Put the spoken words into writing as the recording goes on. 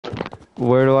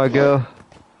Where do I go?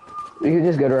 You can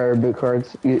just go to our boot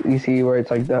cards. You see where it's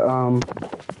like the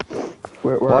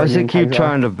where Why our does name it keep tags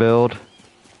trying to build?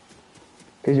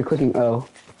 Because you're clicking O.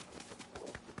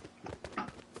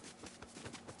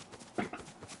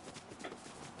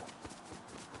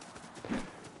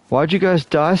 Why'd you guys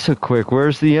die so quick?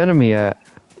 Where's the enemy at?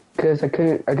 Because I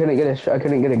couldn't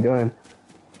get a gun.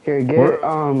 Here,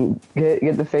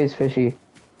 get the face fishy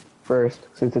first,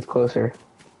 since it's closer.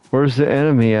 Where's the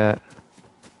enemy at?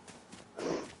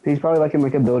 He's probably like in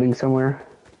like a building somewhere.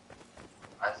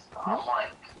 I'm like,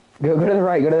 Go to the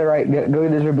right. Go to the right. Go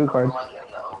get this reboot card. I'm like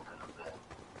in the open a bit.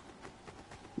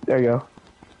 There you go.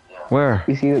 Where?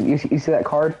 You see that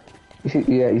card? You see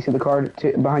the card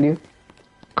behind you?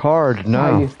 Card?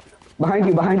 No.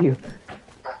 Behind you.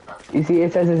 You see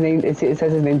it says his name. It says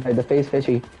his name there. The face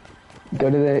fishy. Go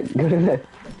to the.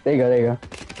 There you go.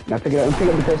 Now pick it up. Pick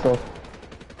up the pistol.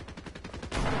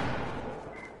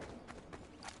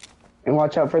 And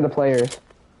watch out for the players.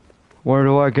 Where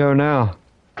do I go now?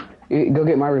 Go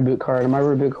get my reboot card. My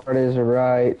reboot card is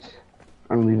right.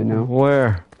 I don't even know.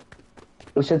 Where?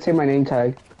 It should say my name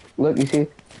tag. Look, you see?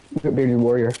 Bearded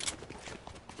warrior.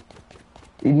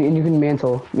 And you can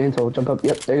mantle, jump up.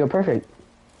 Yep, there you go, perfect.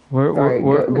 Where?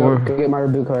 Go get my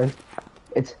reboot card.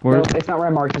 It's not where I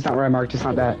marked. It's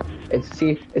not that. It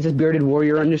says bearded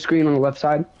warrior on your screen on the left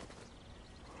side.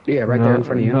 Yeah, right there in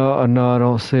front of you. No, I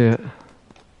don't see it.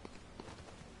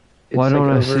 Why don't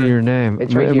I see your name?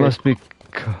 It's right it here. Must be.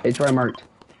 It's where I marked.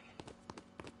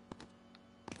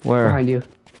 Where? Behind you.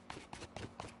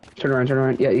 Turn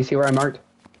around. Yeah, you see where I marked?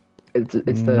 It's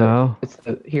the. No. It's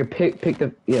the. Here, pick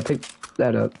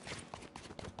that up.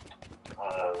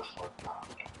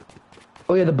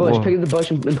 Oh yeah, the bush. Whoa. Pick up the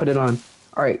bush and put it on.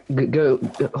 All right, go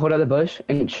hold out the bush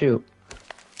and shoot.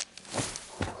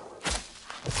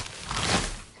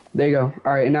 There you go.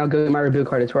 All right, and now go get my reboot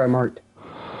card. It's where I marked.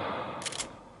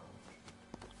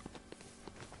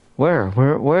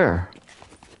 Where?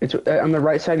 It's on the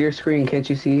right side of your screen. Can't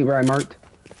you see where I marked?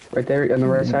 Right there on the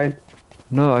right side.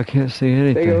 No, I can't see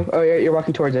anything. There you go. Oh yeah, you're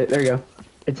walking towards it. There you go.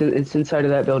 It's inside of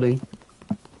that building.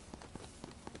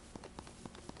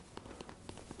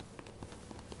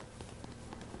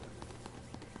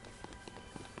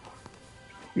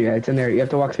 Yeah, it's in there. You have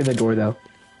to walk through the door though.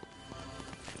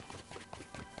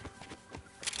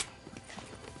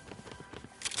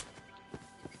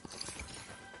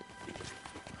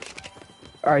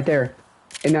 All right, there.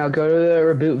 And now go to the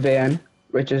reboot van,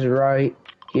 which is right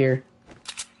here.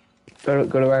 Go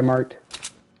to where I marked.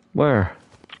 Where?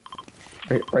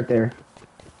 Right there.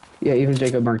 Yeah, even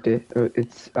Jacob marked it.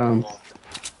 It's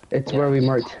where we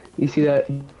marked. You see that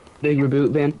big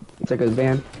reboot van? It's like a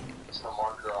van. It's the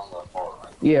marker on the far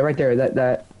right. Yeah, right there.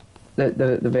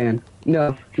 The van.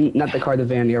 No, not the car. The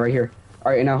van. Yeah, right here.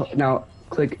 All right, now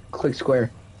click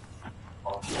square.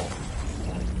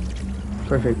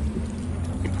 Perfect.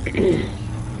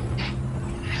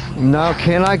 Now,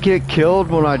 can I get killed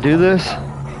when I do this?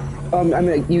 I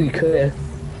mean, you could,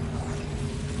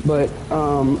 but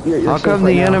you're How safe come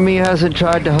right the now. enemy hasn't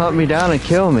tried to hunt me down and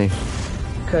kill me?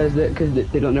 Because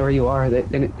they don't know where you are. They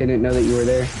didn't know that you were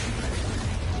there.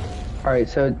 All right,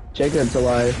 so Jacob's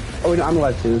alive. Oh, no, I'm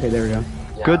alive too. Okay, there we go.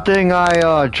 Yeah. Good thing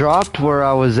I dropped where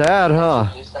I was at, huh?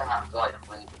 You used to have to like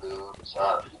bring food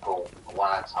so people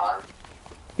one at a time.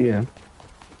 Yeah.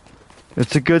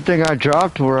 It's a good thing I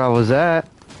dropped where I was at.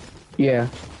 Yeah.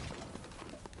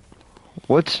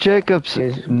 What's Jacob's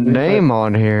Yes, name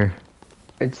on here?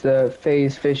 It's the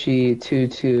Phase Fishy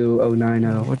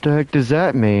 22090. What the heck does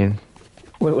that mean?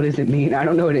 What does it mean? I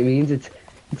don't know what it means. It's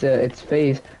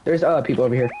Phase. There's people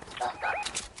over here.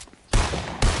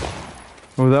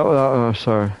 Oh,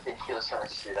 sorry. I think he was trying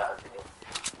to shoot at me.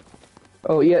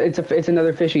 Oh yeah, it's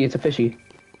another fishy. It's a fishy.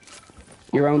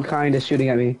 Your own kind is shooting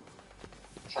at me.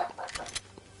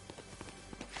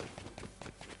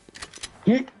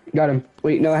 Got him.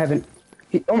 Wait, no, I haven't.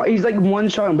 He's like one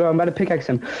shot, bro. I'm about to pickaxe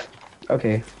him.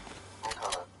 Okay.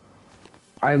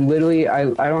 I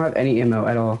don't have any ammo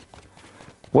at all.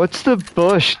 What's the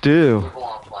bush do?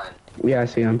 Yeah, I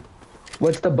see him.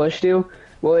 What's the bush do?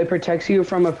 Well, it protects you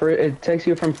from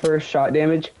first shot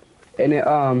damage, and it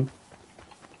I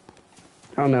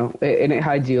don't know, and it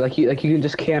hides you. Like you can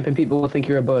just camp and people will think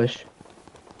you're a bush.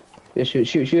 Yeah,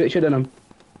 shoot at him.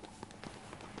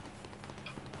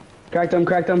 Cracked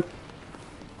him.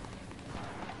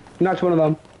 Knocked one of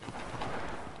them.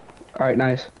 Alright,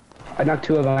 nice. I knocked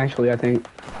two of them actually, I think.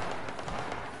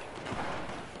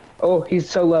 Oh, he's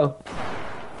so low.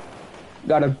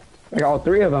 Got him. I got all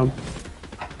three of them.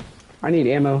 I need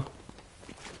ammo.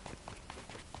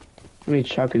 I need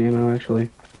shotgun ammo actually.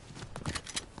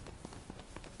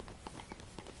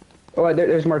 Oh,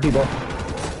 there's more people.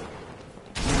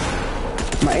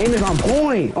 My aim is on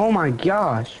point. Oh my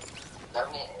gosh.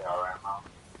 Let me AR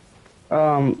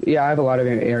ammo. Yeah, I have a lot of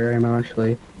air ammo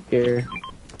actually. Here.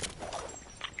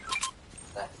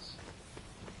 Thanks.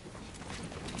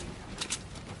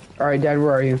 Alright, Dad,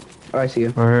 where are you? Oh, I see you.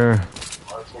 Right here.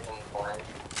 I'll take the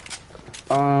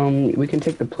plane. We can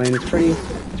take the plane. It's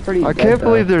pretty I dead, can't though.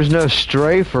 believe there's no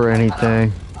strafe or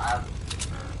anything.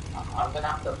 I'm gonna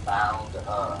have to bound,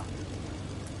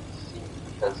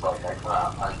 because, like, I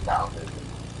cannot unbound it.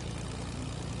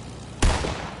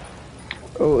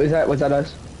 Oh, was that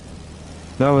us?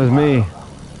 That was me.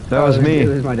 That was It me.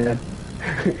 was my dad.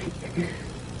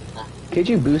 Can't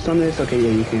you boost on this? Okay,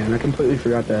 yeah, you can. I completely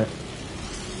forgot that.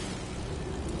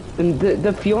 And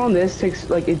the fuel on this takes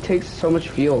so much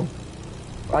fuel.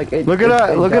 Like it. Look at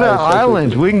that! Look at that dies so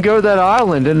island. quickly. We can go to that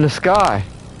island in the sky.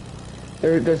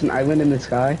 There's an island in the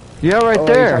sky. Yeah, right Oh, are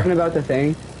you there. talking about the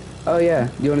thing? Oh yeah.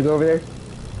 You want to go over there?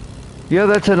 Yeah,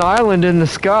 that's an island in the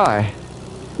sky.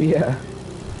 Yeah.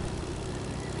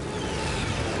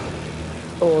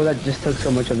 Oh, that just took so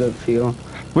much of the fuel.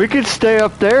 We could stay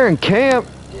up there and camp.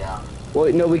 Yeah.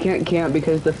 Well, no, we can't camp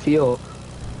because the fuel.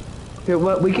 Here,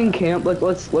 what we can camp?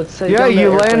 Let's say. Yeah, you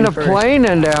land the plane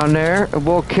in down there, and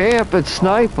we'll camp and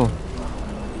snipe them.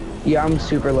 Yeah, I'm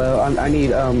super low. I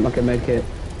need like a med kit.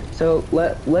 So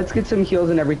let's get some heals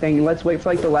and everything. And let's wait for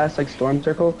like the last like storm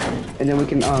circle, and then we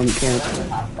can camp.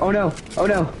 Oh no! Oh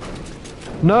no!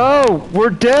 No,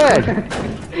 we're dead.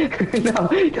 No!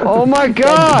 Oh my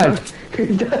God!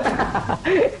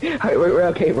 Alright, we're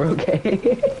okay. We're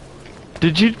okay.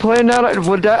 Did you plan that?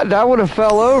 Would that would have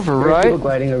fell over, There's people right?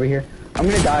 gliding over here. I'm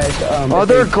gonna die. Oh,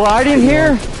 they're gliding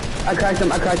here? I cracked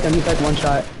him. He's like one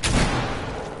shot.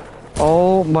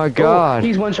 Oh my Oh, God!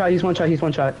 he's one shot. He's one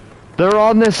shot. They're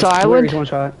on this Swear he's island. one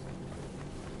shot.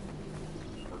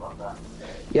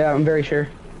 Yeah, I'm very sure.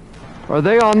 Are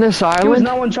they on this He was island?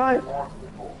 not one shot.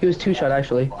 He was two shot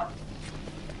actually.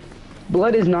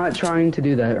 Blood is not trying to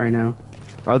do that right now.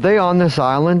 Are they on this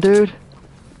island, dude?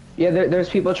 Yeah, there's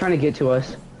people trying to get to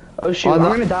us. Oh shoot, On I'm the-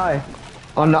 gonna die.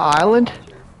 On the island?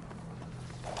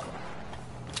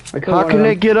 I killed How one can of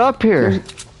they them. get up here?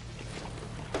 There's-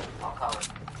 I'm coming.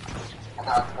 I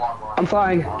got one more. I'm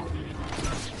flying.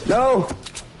 No!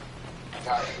 I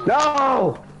got two.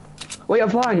 No! Wait, I'm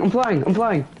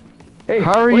flying. Hey,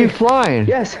 How are wait. you flying?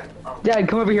 Yes! Dad,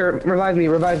 come over here.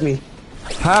 Revive me.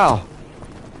 How?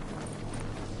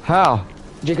 How?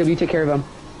 Jacob, you take care of him.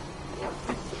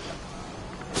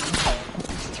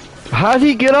 How'd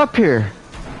he get up here?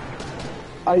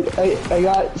 I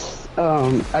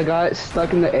got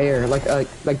stuck in the air. Like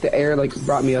the air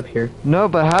brought me up here. No,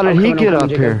 but how did I'm he coming, get I'm up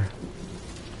coming, here?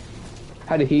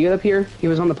 How did he get up here? He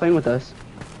was on the plane with us.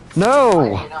 No, the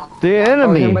Oh, you're talking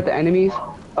enemy. about the enemies?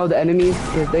 Oh, the enemies?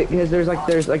 Because there's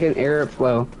like an air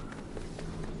flow.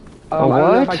 A I don't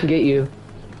know if I what? can get you.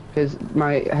 Because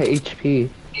my HP.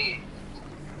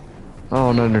 I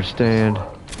don't understand.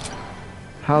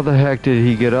 How the heck did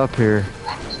he get up here?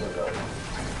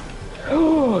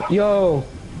 Yo!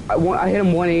 I hit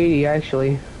him 180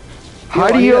 actually. How Yo,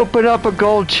 do I you need a- open up a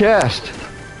gold chest?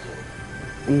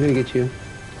 I'm gonna get you.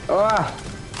 Ah!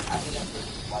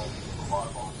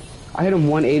 I hit him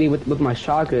 180 with my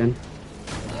shotgun.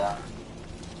 Yeah.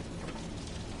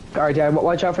 Alright, Dad,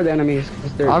 watch out for the enemies.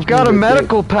 'Cause they're- I've got a they're-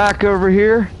 medical pack over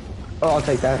here. Oh, I'll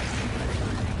take that.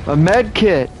 A med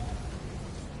kit.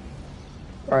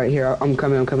 Alright, here, I'm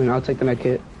coming. I'll take the med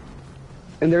kit.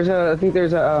 And I think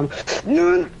there's a, oh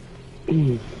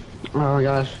my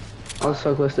gosh. I was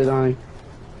so close to dying.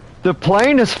 The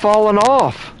plane is falling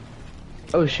off.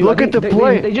 Oh shoot. Look I at think the they-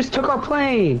 plane. They just took our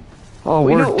plane. Oh,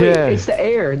 Wait, we're no, dead. Wait, it's the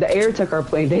air. The air took our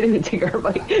plane. They didn't take our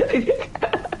plane.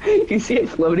 You see it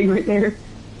floating right there?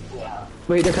 Yeah.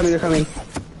 Wait, they're coming.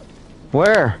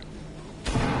 Where?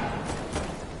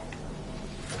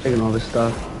 Taking all this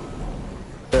stuff.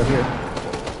 They're up here.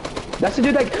 That's the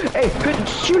dude that, hey, good,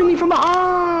 shooting me from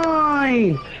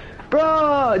behind!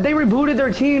 Bruh, they rebooted their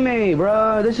teammate,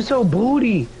 bruh. This is so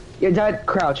booty. Yeah, Dad,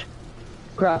 crouch.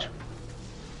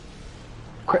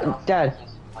 Dad.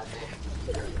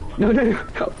 No,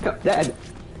 Dad.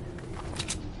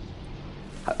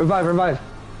 Revive.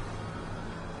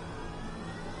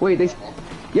 Wait,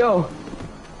 yo.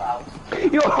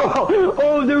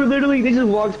 Oh, they just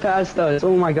walked past us.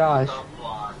 Oh my gosh.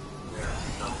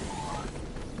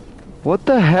 What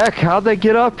the heck? How'd they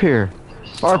get up here?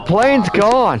 Our plane's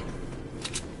gone.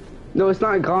 No, it's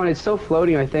not gone. It's still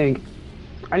floating, I think.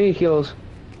 I need heals.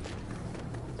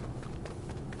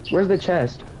 Where's the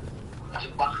chest? It's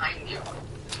behind you.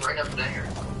 It's right up there.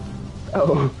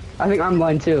 Oh, I think I'm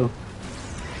blind too.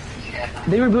 Yeah.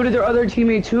 They rebooted their other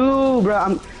teammate too,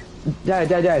 bro.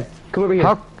 Dad, come over here.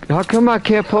 How come I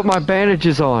can't put my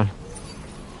bandages on?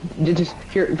 Just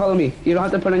here, follow me. You don't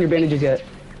have to put on your bandages yet.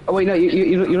 Oh wait, no,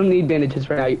 you don't need bandages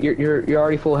right now. You're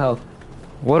already full health.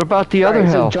 What about the other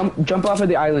Alright, so health? jump off of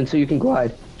the island so you can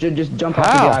glide. Just jump off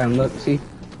of How? the island. Look, see.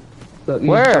 Look, you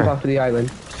Where? just jump off of the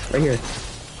island. Right here.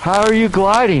 How are you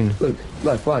gliding?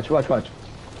 Look, watch.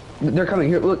 They're coming.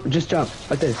 Here, look, just jump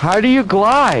like this. How do you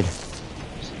glide?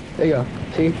 There you go.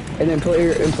 See? And then pull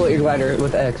your glider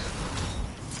with X.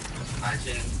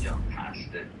 Imagine you jump past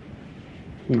it.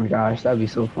 Oh my gosh, that'd be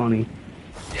so funny.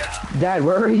 Yeah. Dad,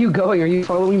 where are you going? Are you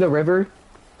following the river?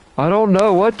 I don't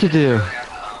know what to do.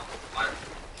 My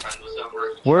friend was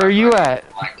over. Where are you at?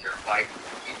 Like your bike,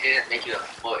 he didn't make it a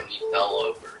foot and he fell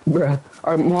over. Bruh.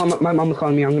 Alright, my mom was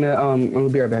calling me. I'm gonna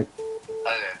be right back.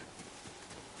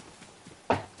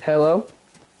 Okay. Hello?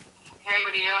 Hey,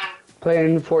 what are you doing?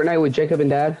 Playing Fortnite with Jacob and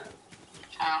Dad.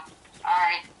 Oh,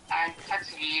 alright. I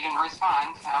texted you, you didn't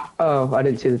respond, so. Oh, I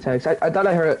didn't see the text. I thought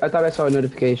I saw a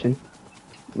notification,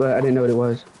 but I didn't know what it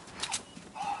was.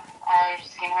 I was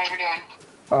just seeing how you're doing.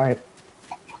 Alright.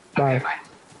 Bye. Okay, bye.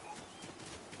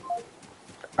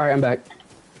 Alright, I'm back.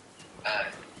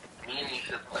 Me and you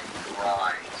should like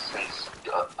grind since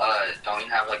don't you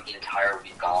have like the entire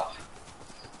week off?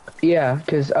 Yeah,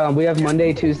 because we have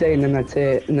Monday, Tuesday, and then that's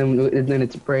it. And then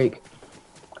it's a break.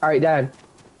 Alright, Dad.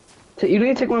 You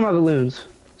need to take one of my balloons.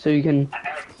 So you can... I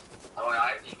have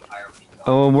the entire week off.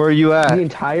 Oh, and where are you at? The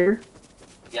entire?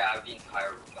 Yeah, I have the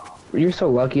entire week off. You're so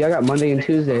lucky. I got Monday and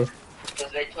Tuesday.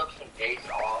 Because they took some days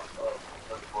off of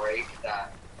the break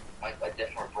that, like a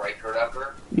different break or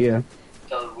whatever, Yeah.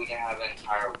 so we can have an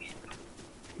entire week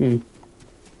Hmm.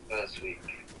 for this week.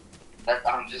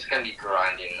 I'm just gonna be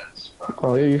grinding this, bro.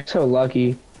 Oh, you're so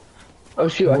lucky. Oh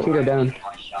shoot, I can go down.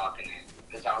 My shotgun in,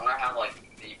 because I'm gonna have like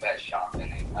the best shotgun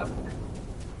in ever.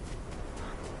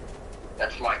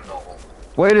 That's my goal.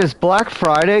 Wait, is Black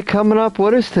Friday coming up?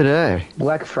 What is today?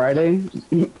 Black Friday?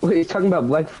 What are you talking about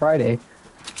Black Friday?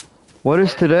 What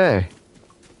is today?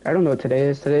 I don't know what today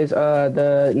is. Today's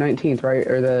the 19th, right?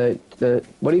 Or the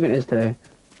what even is today?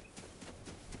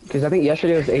 Because I think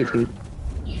yesterday was the 18th.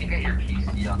 You should get your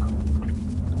PC on.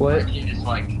 What? You can just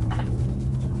like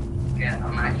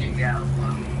imagine get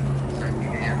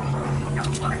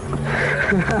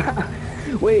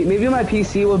Wait, maybe my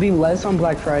PC will be less on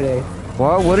Black Friday.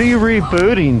 What are you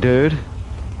rebooting, dude?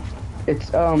 It's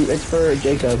for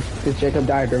Jacob. Because Jacob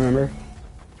died, remember?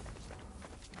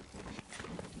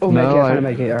 Oh, No, medkit, I found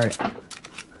a medkit, alright.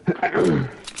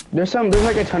 there's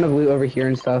like a ton of loot over here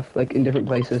and stuff, like in different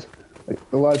places. Like,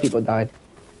 a lot of people died.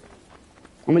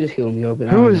 I'm gonna just heal him, yo, but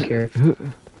I don't even care.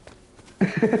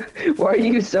 Why are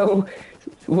you so...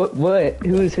 What?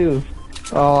 Who is who?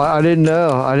 Oh, I didn't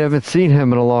know. I haven't seen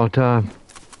him in a long time.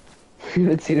 You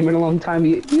haven't seen him in a long time.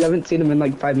 You haven't seen him in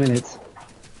like 5 minutes.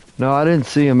 No, I didn't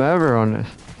see him ever on this.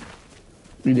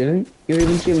 You didn't? You didn't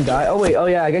even see him die? Oh wait, oh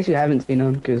yeah, I guess you haven't seen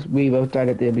him, because we both died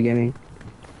at the beginning.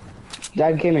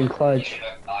 Dad came in clutch.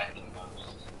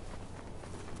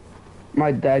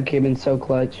 My dad came in so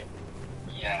clutch.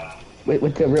 Yeah. Wait,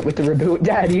 with the reboot.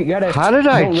 Dad, you gotta... How did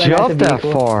I don't run at jump the that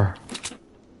vehicle. far?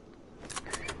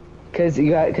 Cause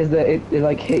it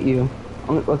like hit you.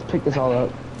 Let's pick this all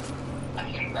up.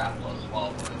 I can grapple as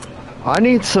well. I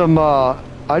need some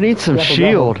Grapple,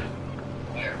 shield.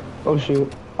 Where? Oh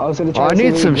shoot. I was gonna try I to see need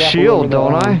if we some could grapple shield, over the,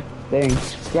 don't I? Thing.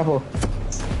 Grapple.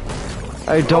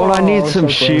 Hey, don't I Oh, need so some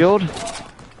close. shield?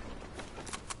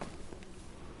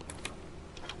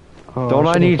 Oh, Don't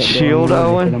I should've need kept shield,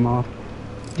 going. Owen? Hit him off.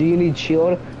 Do you need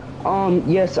shield?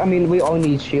 Yes, I mean, we all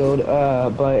need shield,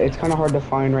 but it's kind of hard to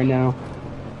find right now.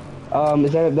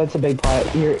 That's a big pot.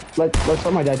 Here, let's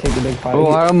let my dad take the big pot. Oh,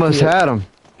 I almost Here. had him.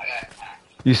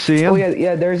 You see him? Oh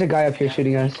yeah, there's a guy up here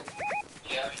shooting us.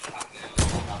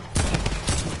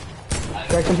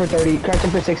 Cracked him for 30, cracked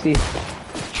him for 60. I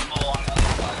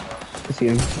see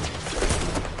him.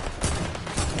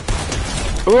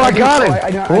 Oh, I got him!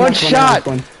 I One knocked shot!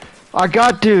 one. I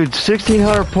got dude,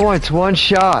 1,600 points, one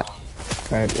shot.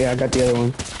 Alright, yeah, I got the other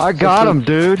one. I got him,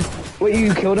 dude. Wait,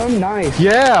 you killed him? Nice.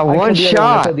 Yeah, I one killed the other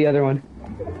one, I shot. killed the other one.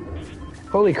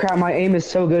 Holy crap, my aim is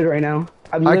so good right now.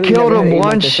 I've I literally killed never had him aim like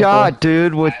one this shot,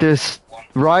 dude, with this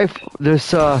rifle,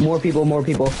 More people.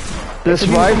 this It's the dude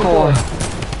from rifle.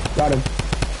 before. Got him.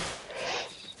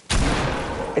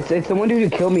 It's the one dude who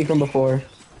killed me from before.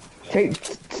 Jacob,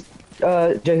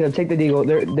 take the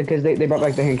deagle. Because they brought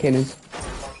back the hand cannons.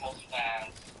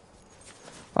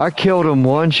 I killed him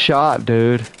one shot,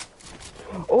 dude.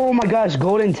 Oh my gosh,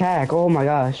 golden tack. Oh my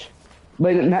gosh.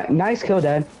 But nice kill,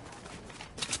 Dad.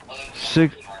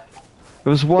 Six, It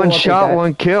was one Oh, I'll take shot, that.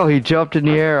 one kill. He jumped in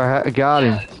the air. I got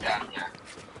him. It's down here.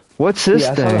 What's this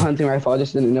Yeah, I saw the thing? hunting rifle. I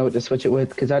just didn't know what to switch it with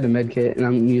because I had a med kit and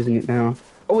I'm using it now.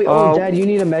 Oh wait, oh Dad, you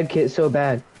need a med kit so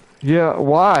bad. Yeah,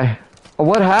 why?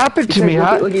 What happened to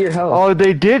Because me? look at your health. Oh,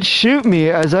 they did shoot me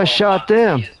as I shot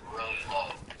them. He is really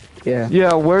low. Yeah.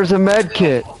 Yeah, where's the med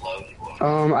kit? How low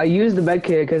you are. I used the med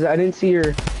kit because I didn't see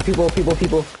your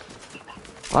people.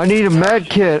 I need a med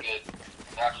kit. Good.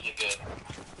 Actually good.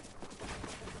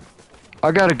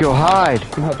 I gotta go hide.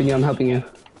 I'm helping you.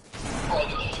 Bro,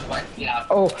 there's just like, yeah.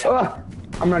 Oh,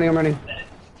 I'm running.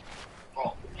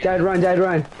 Bro, Dad,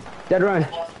 run.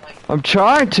 I'm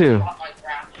trying to.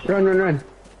 Run.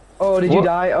 Oh, did you What?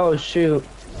 die? Oh, shoot.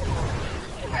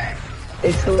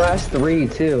 It's the last 3,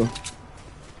 too.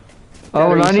 Oh,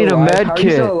 Dad, and are I you need still a alive? med How are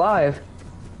you still kit. alive?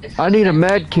 It's I the need a same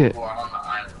med kit. people on the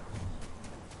island.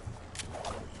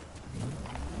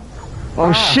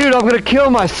 Oh shoot, I'm gonna kill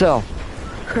myself.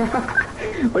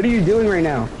 What are you doing right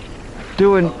now?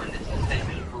 Doing. Oh, and it's the same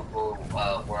people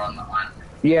who were on the island.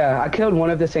 Yeah, I killed one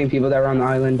of the same people that were on the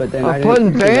island, but then I I'm didn't putting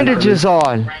see them coming. bandages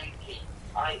on. Frankie,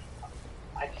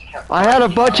 I just kept I had a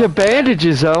finding bunch out. of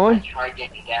bandages, I Owen. tried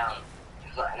getting down.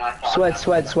 'Cause and I thought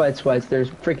Sweats. There's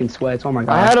freaking sweats. Oh my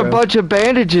god. I had a bro. bunch of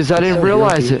bandages. I It's didn't so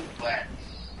realize guilty. it. Sweats.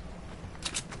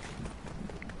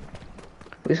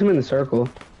 At least I'm in the circle.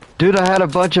 Dude, I had a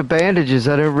bunch of bandages.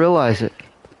 I didn't realize it.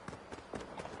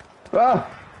 Oh!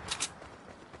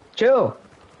 Chill!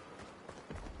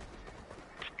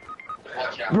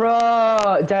 Watch out.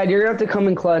 Bro, Dad, you're gonna have to come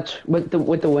in clutch with the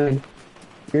win.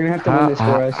 You're gonna have to win this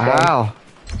for us. Dad. How?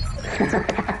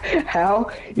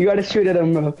 How? You gotta shoot at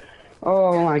him, bro.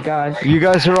 Oh my gosh. You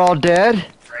guys are all dead?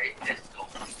 Great pistol.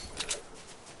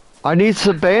 I need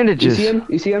some bandages.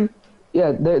 You see him?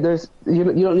 Yeah, there's you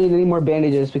don't need any more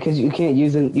bandages because you can't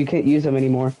use them. You can't use them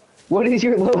anymore. What is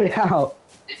your loadout?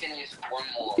 You can use one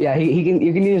more. Yeah, he can.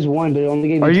 You can use one, but it only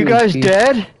gave me Are you 2 guys HP.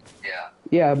 dead?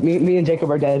 Yeah. Yeah, me and Jacob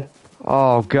are dead.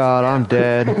 Oh god, I'm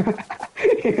dead.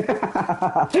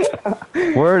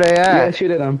 Where are they You gotta at?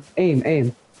 shoot at him.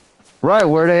 Aim. Right,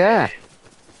 where are they at?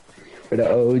 For the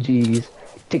OGs.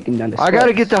 Taking down the I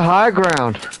gotta sweats. get the high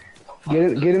ground.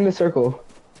 Get in the circle.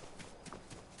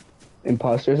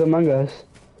 Imposters among us.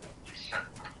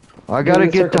 I gotta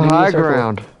the get circle, the be in the high circle.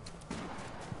 ground.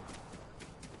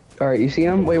 Alright, you see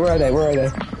them? Wait, where are they?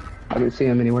 I don't see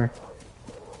them anywhere.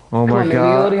 Oh Come my on, man, we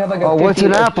god. already have like a Oh, what's 50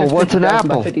 an apple? just What's an 50,000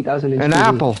 by apple? 50,000 An HP.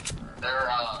 apple. They're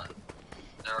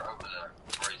over there.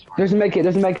 There's a med kit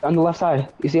on the left side.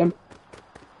 You see him?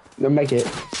 There's a med kit.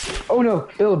 Oh no!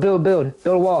 Build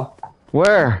a wall.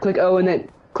 Where? Click O and then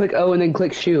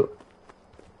click shoot.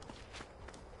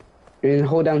 And then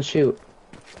hold down shoot.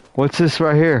 What's this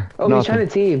right here? Oh, he's trying to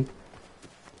team.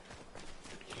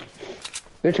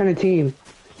 They're trying to team.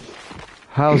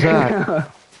 How's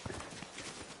that?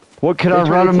 What, can I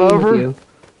They're run trying him to team with over? you.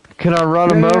 Can I run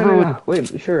him over with... No.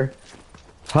 Wait, sure.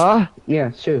 Huh?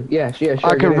 Yeah, sure. Yeah, sure.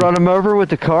 I can run him over with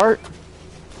the cart?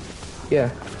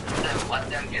 Yeah. Let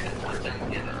them get it.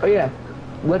 Oh yeah.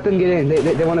 Let them get in.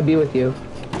 They want to be with you.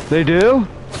 They do?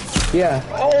 Yeah.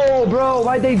 Oh, bro,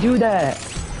 why'd they do that?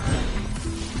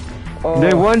 Oh,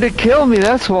 They wanted to kill me,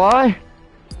 that's why.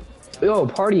 Yo,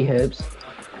 party hips.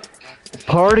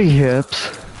 Party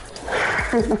hips.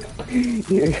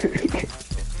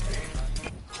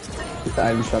 The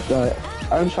item shop. The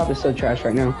item shop is so trash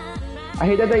right now. I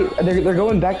hate that they're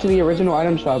going back to the original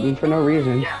item shop and for no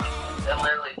reason. Yeah.